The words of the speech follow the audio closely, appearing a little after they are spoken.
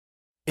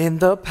In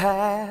the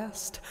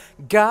past,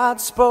 God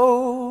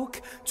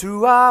spoke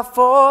to our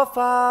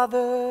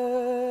forefathers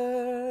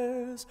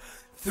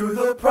through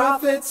the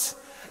prophets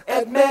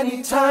at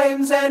many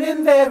times and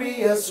in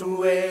various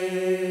ways.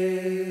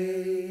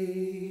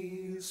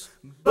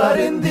 But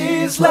in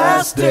these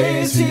last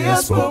days he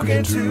has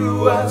spoken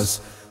to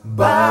us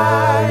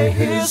by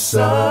his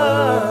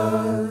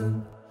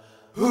Son,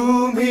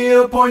 whom he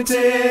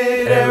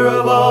appointed heir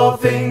of all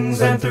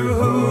things, and through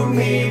whom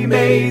he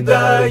made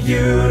the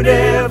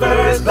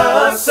universe.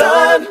 The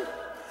Son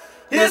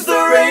is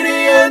the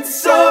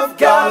radiance of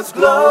God's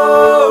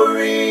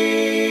glory.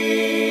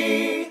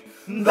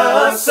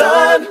 The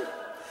Son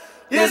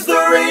is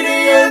the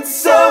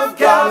radiance of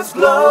God's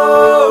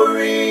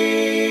glory.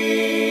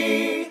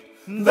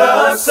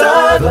 The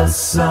Son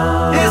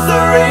is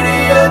the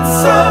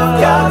radiance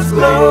of God's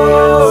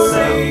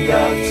glory.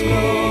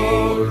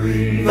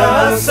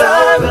 The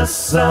Son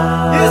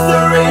is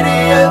the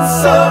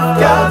radiance of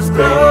God's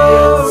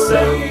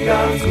glory,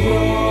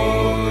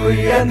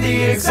 and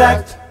the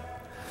exact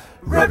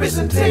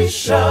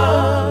representation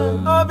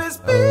of his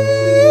being,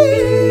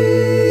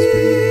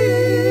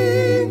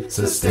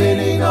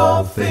 sustaining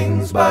all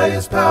things by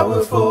his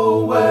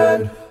powerful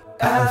word.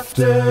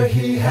 After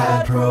he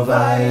had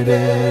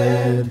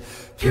provided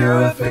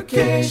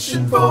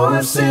purification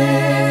for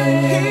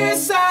sin, he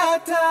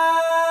sat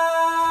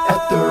down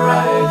at the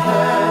right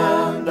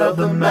hand of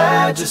the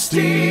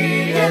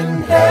Majesty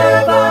in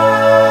heaven.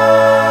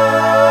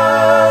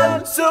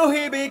 So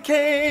he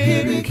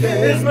became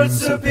as much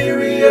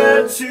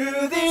superior to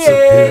the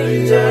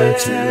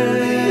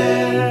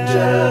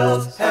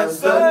angels as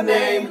the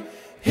name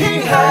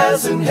he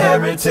has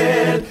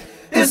inherited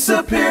is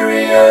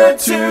superior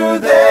to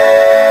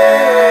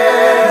theirs.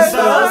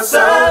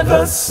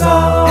 The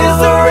Son is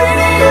the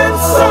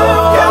radiance of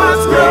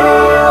God's glory.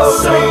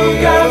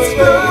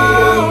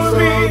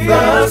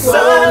 The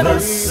Son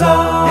is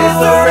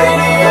the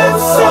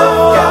radiance of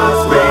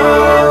God's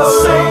glory.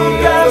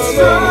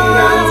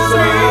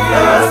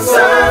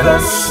 The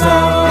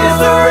Son is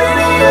the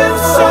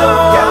radiance of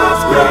God's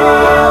glory.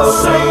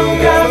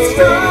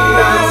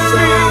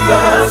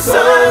 The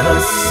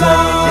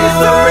Son is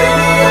the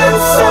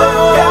radiance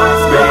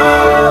of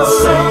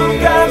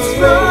God's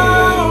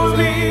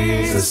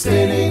glory,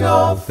 sustaining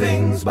all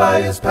things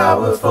by his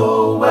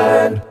powerful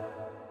word.